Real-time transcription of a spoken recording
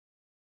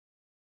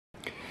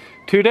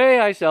Today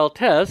I shall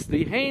test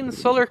the Haines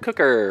solar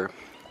cooker,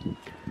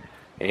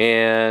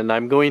 and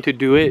I'm going to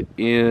do it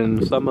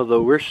in some of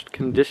the worst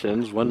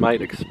conditions one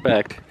might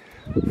expect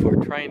for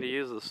trying to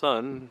use the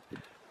sun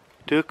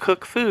to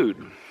cook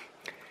food.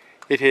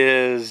 It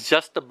is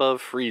just above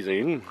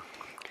freezing,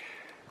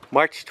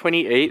 March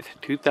 28th,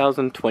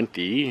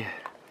 2020.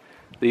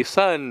 The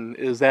sun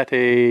is at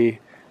a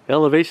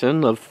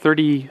elevation of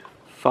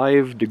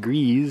 35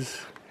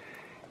 degrees.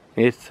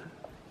 It's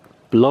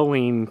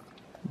blowing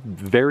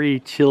very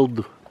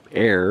chilled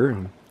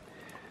air,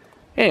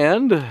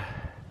 and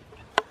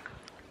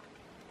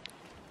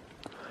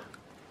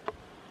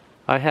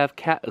I have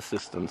cat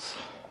assistance.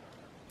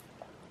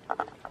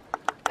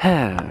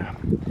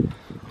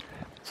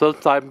 So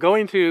I'm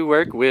going to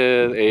work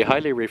with a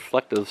highly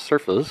reflective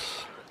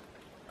surface,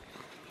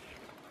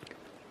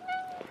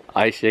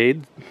 eye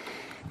shade,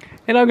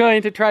 and I'm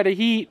going to try to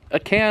heat a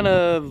can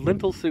of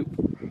lentil soup.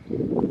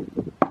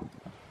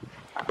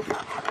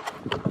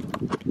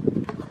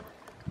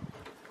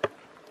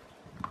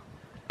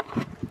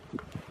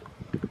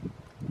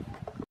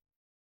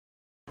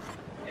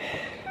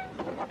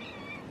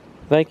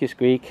 Thank you,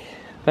 Squeak.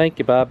 Thank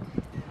you, Bob.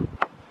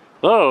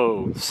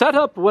 Oh,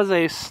 setup was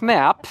a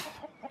snap.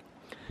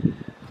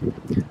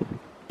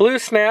 Blue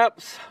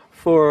snaps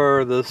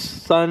for the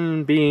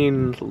sun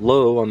being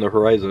low on the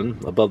horizon,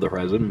 above the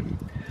horizon.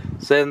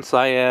 Since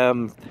I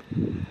am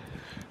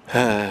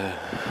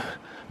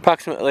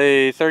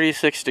approximately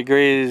 36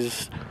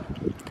 degrees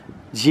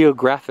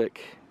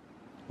geographic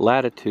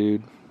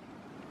latitude,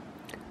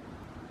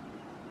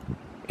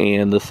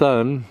 and the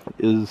sun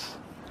is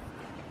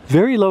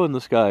very low in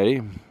the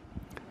sky,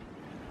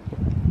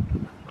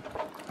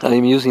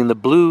 I'm using the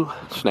blue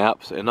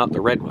snaps and not the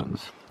red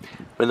ones.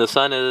 When the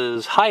sun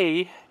is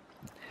high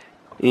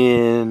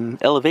in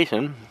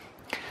elevation,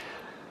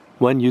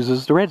 one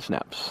uses the red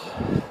snaps.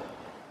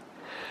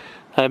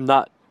 I'm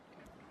not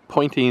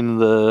pointing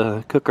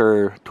the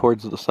cooker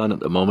towards the sun at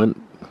the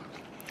moment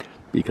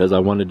because I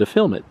wanted to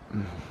film it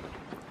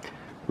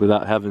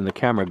without having the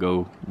camera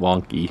go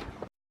wonky.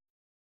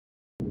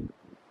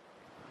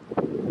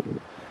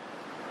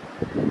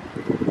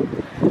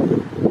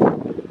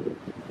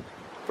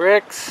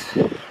 Bricks.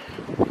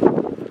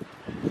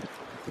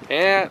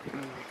 Yeah.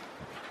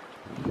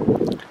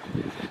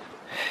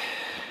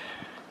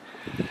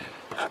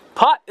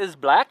 Pot is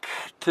black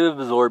to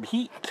absorb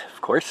heat,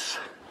 of course.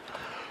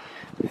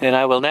 And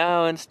I will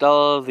now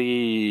install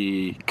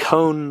the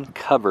cone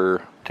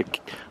cover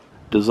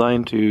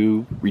designed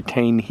to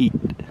retain heat.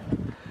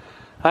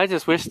 I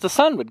just wish the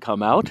sun would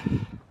come out.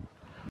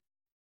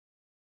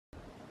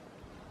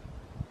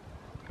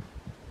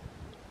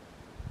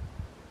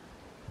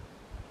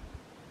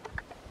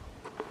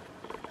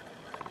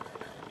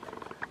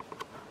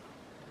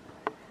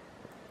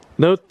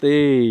 Note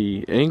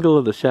the angle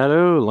of the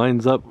shadow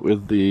lines up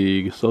with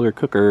the solar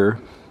cooker.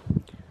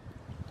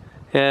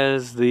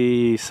 As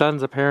the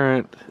sun's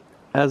apparent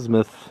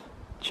azimuth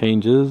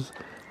changes,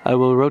 I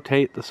will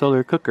rotate the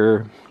solar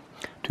cooker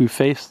to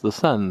face the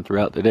sun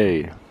throughout the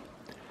day.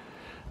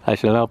 I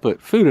shall now put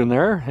food in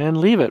there and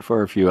leave it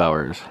for a few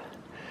hours.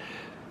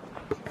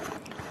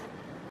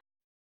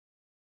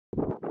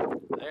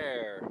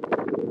 There.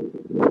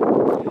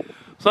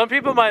 Some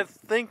people might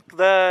think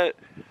that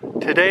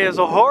today is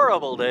a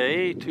horrible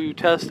day to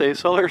test a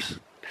solar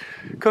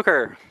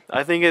cooker.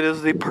 I think it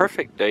is the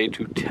perfect day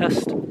to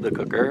test the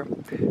cooker.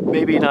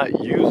 Maybe not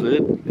use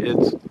it,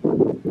 it's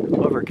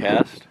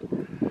overcast.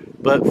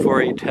 But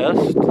for a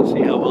test, to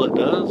see how well it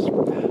does,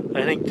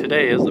 I think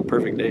today is the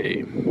perfect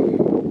day.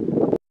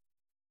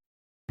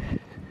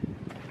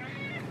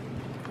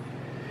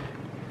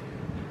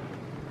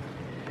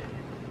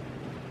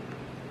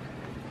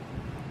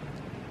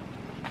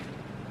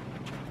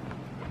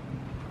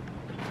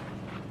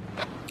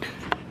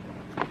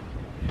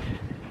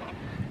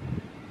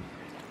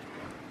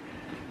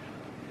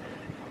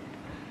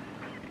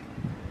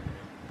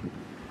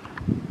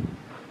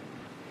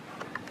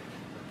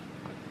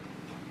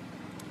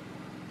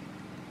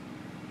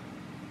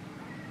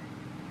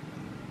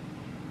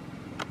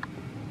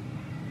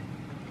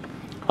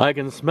 I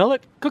can smell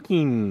it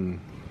cooking.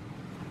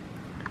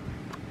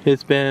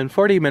 It's been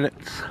 40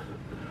 minutes.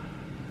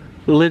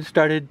 The lid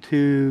started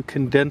to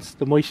condense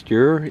the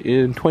moisture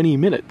in 20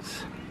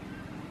 minutes,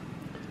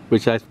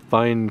 which I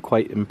find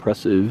quite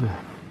impressive.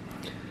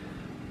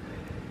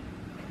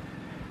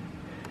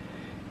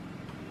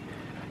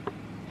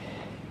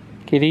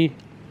 Kitty,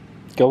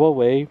 go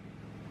away.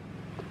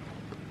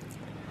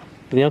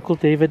 The Uncle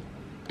David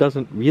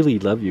doesn't really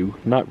love you,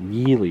 not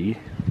really.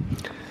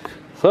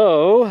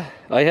 So,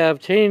 I have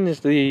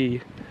changed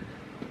the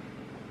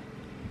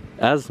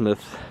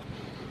azimuth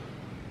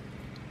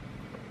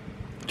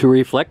to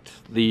reflect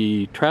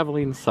the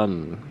traveling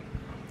sun.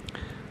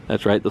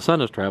 That's right, the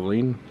sun is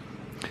traveling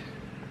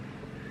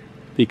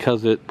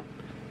because it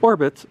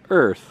orbits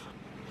Earth.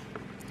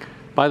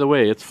 By the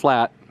way, it's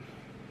flat.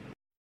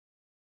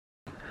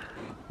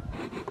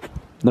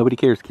 Nobody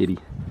cares, kitty.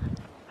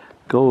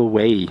 Go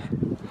away.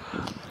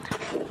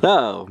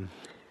 So,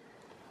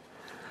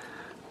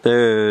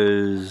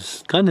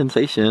 There's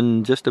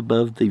condensation just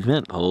above the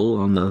vent hole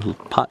on the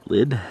pot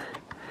lid,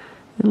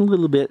 and a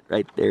little bit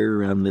right there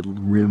around the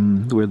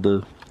rim where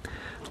the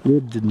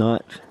lid did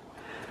not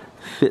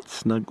fit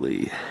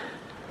snugly.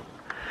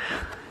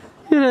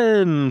 And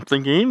I'm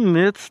thinking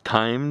it's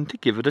time to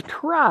give it a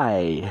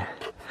try.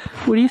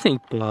 What do you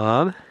think,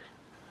 Bob?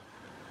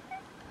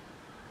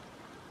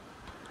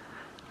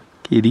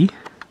 Kitty?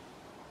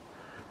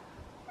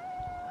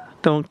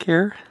 Don't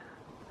care?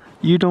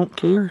 You don't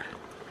care?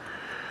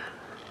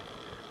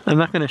 I'm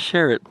not going to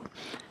share it.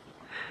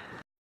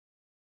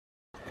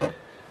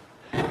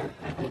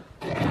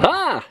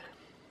 Ah!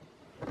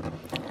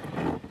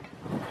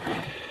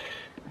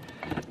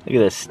 Look at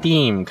the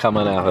steam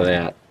coming out of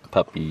that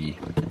puppy.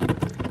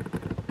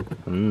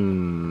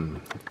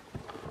 Mmm.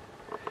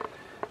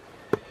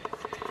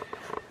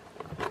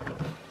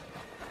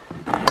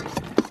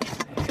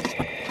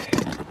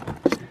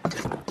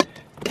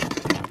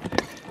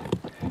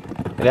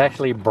 It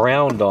actually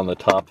browned on the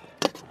top.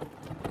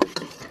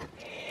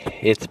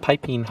 It's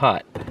piping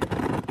hot.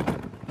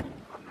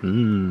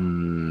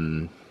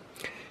 Mmm.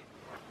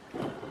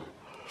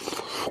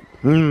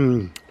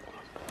 Mmm.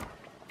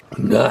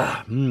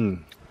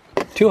 Mmm.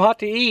 Too hot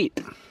to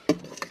eat.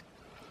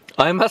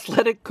 I must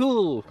let it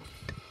cool.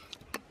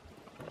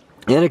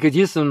 And I could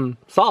use some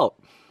salt.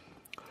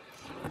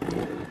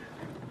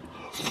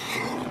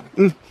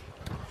 Mm.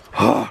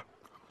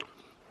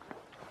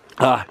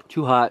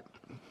 Too hot.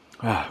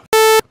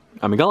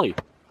 I'm a gully.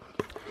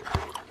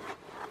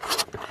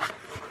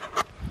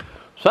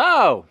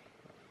 So,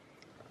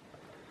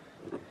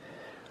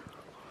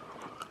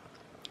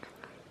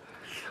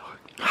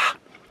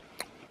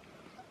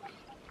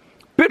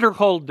 bitter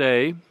cold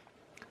day,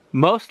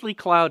 mostly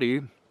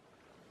cloudy,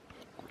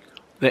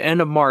 the end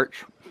of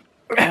March,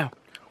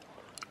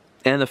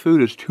 and the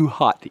food is too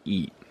hot to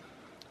eat.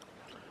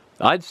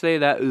 I'd say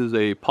that is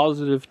a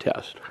positive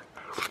test.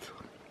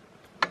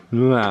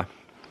 What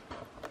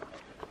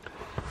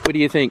do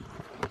you think,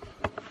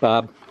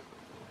 Bob?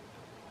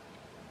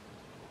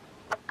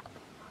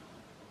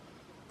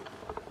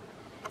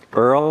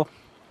 Earl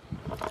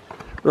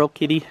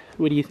Kitty,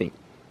 what do you think?